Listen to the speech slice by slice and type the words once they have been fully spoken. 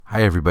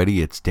Hi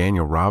everybody, it's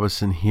Daniel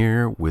Robinson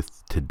here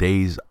with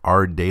today's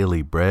Our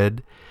Daily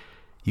Bread.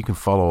 You can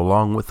follow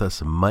along with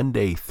us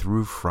Monday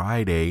through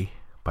Friday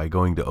by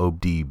going to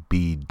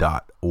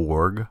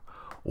odb.org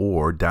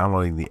or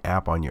downloading the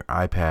app on your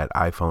iPad,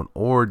 iPhone,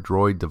 or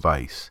Droid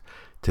device.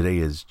 Today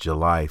is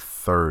July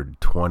 3rd,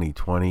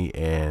 2020,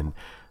 and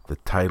the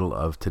title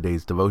of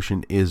today's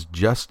devotion is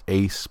Just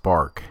a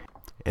Spark.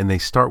 And they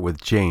start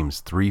with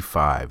James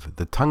 3:5.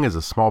 The tongue is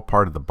a small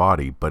part of the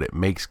body, but it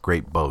makes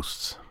great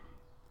boasts.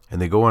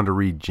 And they go on to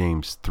read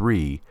James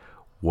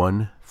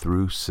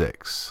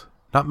 3:1-6.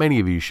 Not many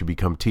of you should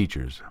become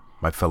teachers,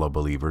 my fellow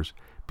believers,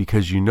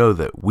 because you know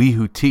that we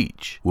who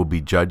teach will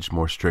be judged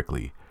more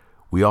strictly.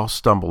 We all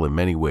stumble in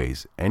many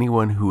ways.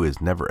 Anyone who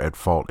is never at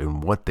fault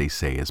in what they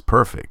say is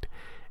perfect,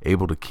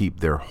 able to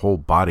keep their whole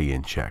body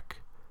in check.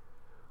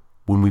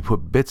 When we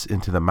put bits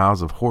into the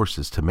mouths of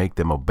horses to make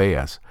them obey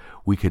us,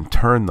 we can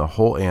turn the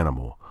whole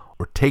animal.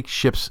 Or take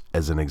ships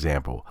as an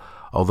example.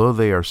 Although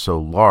they are so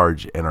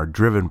large and are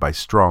driven by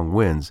strong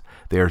winds,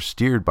 they are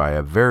steered by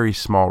a very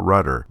small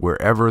rudder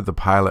wherever the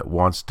pilot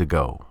wants to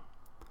go.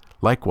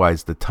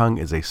 Likewise, the tongue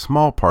is a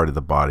small part of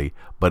the body,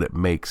 but it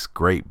makes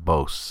great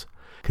boasts.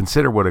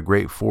 Consider what a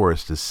great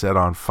forest is set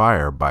on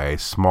fire by a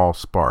small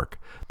spark.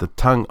 The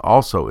tongue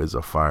also is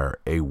a fire,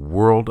 a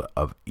world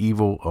of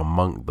evil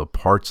among the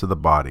parts of the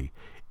body.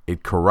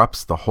 It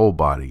corrupts the whole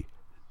body,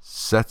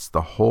 sets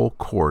the whole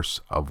course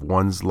of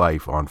one's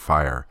life on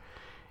fire,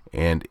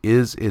 and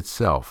is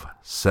itself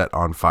set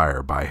on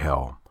fire by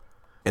hell.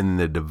 And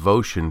the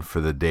devotion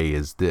for the day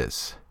is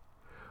this.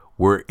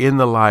 We're in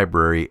the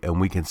library and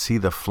we can see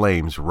the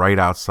flames right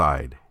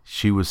outside.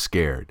 She was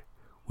scared.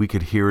 We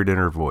could hear it in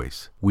her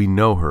voice. We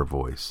know her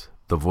voice,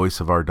 the voice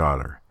of our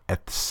daughter.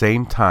 At the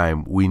same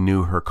time, we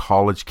knew her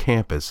college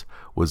campus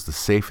was the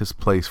safest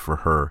place for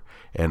her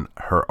and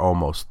her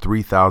almost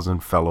 3,000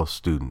 fellow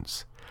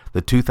students.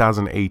 The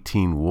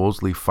 2018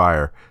 Woolsey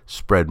fire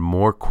spread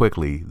more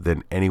quickly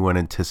than anyone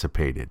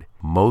anticipated,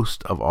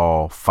 most of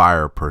all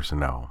fire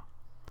personnel.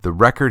 The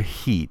record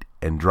heat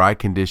and dry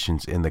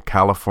conditions in the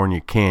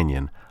California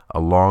Canyon,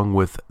 along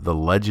with the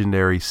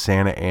legendary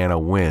Santa Ana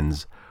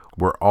winds,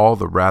 were all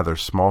the rather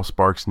small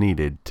sparks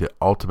needed to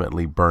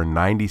ultimately burn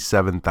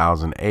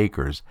 97,000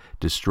 acres,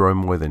 destroy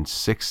more than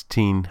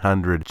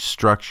 1,600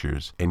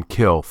 structures, and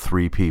kill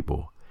 3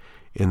 people.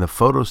 In the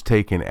photos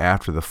taken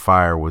after the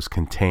fire was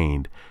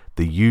contained,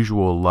 the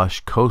usual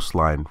lush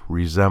coastline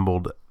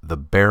resembled the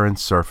barren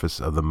surface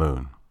of the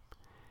moon.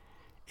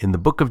 In the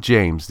book of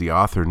James, the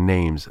author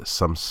names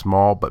some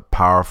small but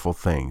powerful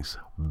things,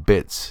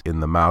 bits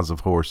in the mouths of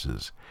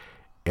horses,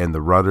 and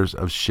the rudders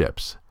of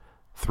ships,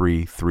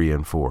 3:3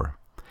 and 4.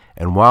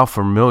 And while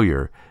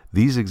familiar,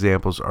 these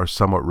examples are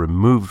somewhat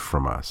removed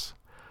from us.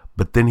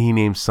 But then he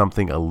names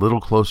something a little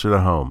closer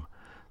to home,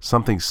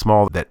 something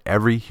small that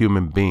every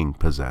human being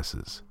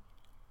possesses,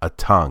 a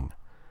tongue.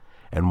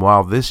 And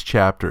while this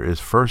chapter is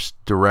first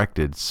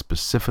directed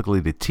specifically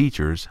to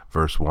teachers,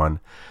 verse 1,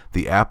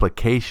 the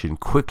application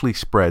quickly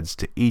spreads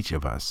to each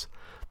of us.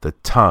 The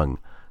tongue,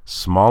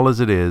 small as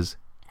it is,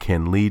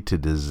 can lead to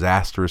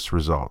disastrous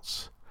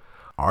results.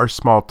 Our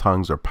small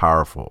tongues are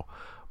powerful,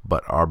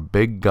 but our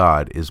big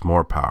God is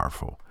more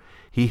powerful.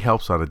 He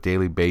helps on a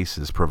daily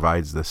basis,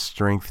 provides the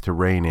strength to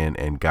rein in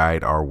and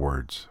guide our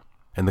words.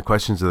 And the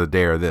questions of the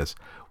day are this.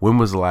 When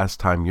was the last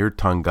time your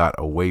tongue got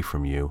away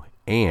from you?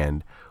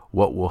 And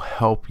what will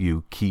help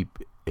you keep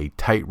a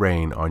tight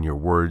rein on your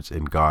words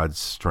in God's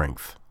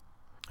strength?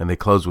 And they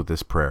close with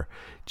this prayer.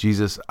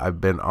 Jesus,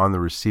 I've been on the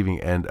receiving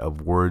end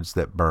of words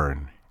that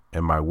burn,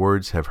 and my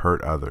words have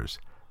hurt others.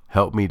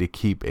 Help me to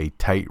keep a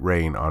tight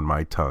rein on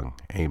my tongue.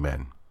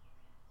 Amen.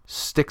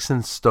 Sticks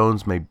and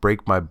stones may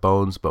break my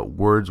bones, but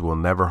words will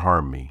never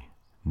harm me.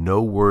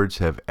 No words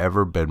have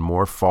ever been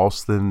more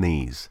false than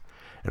these.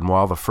 And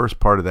while the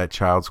first part of that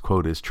child's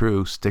quote is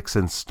true, sticks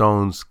and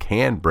stones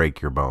can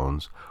break your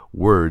bones.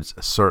 Words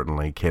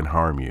certainly can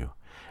harm you.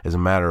 As a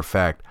matter of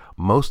fact,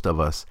 most of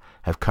us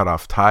have cut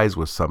off ties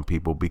with some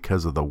people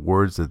because of the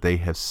words that they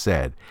have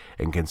said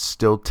and can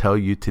still tell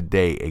you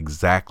today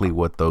exactly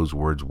what those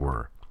words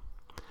were.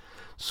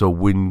 So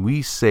when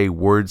we say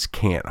words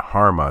can't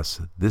harm us,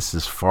 this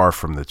is far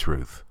from the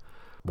truth.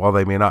 While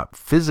they may not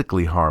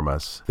physically harm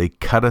us, they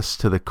cut us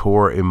to the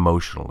core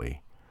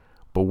emotionally.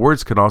 But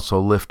words can also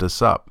lift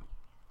us up.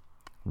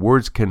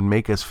 Words can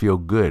make us feel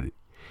good.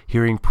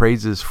 Hearing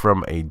praises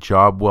from a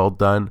job well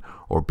done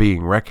or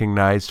being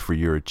recognized for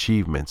your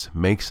achievements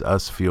makes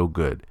us feel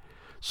good.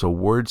 So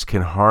words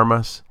can harm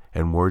us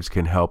and words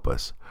can help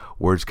us.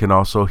 Words can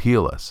also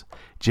heal us.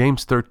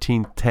 James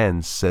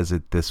 13:10 says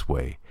it this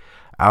way.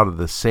 Out of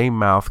the same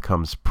mouth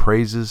comes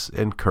praises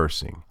and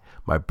cursing.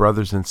 My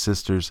brothers and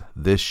sisters,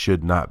 this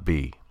should not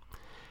be.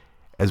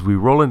 As we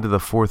roll into the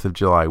 4th of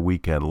July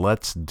weekend,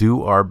 let's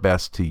do our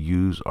best to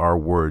use our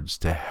words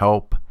to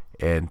help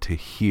and to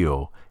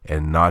heal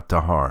and not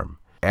to harm.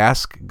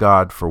 Ask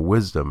God for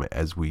wisdom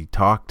as we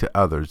talk to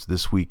others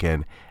this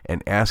weekend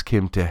and ask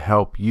Him to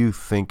help you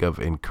think of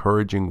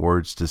encouraging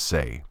words to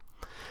say.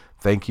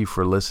 Thank you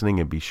for listening,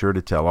 and be sure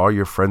to tell all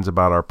your friends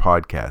about our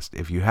podcast.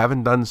 If you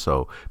haven't done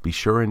so, be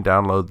sure and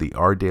download the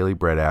Our Daily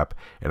Bread app,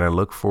 and I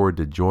look forward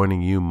to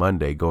joining you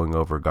Monday going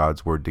over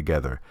God's Word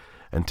together.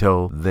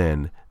 Until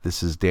then,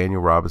 this is Daniel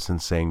Robinson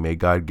saying, may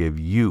God give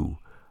you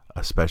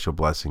a special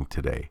blessing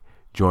today.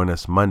 Join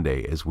us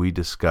Monday as we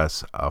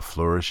discuss a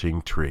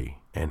flourishing tree,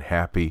 and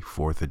happy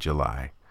 4th of July.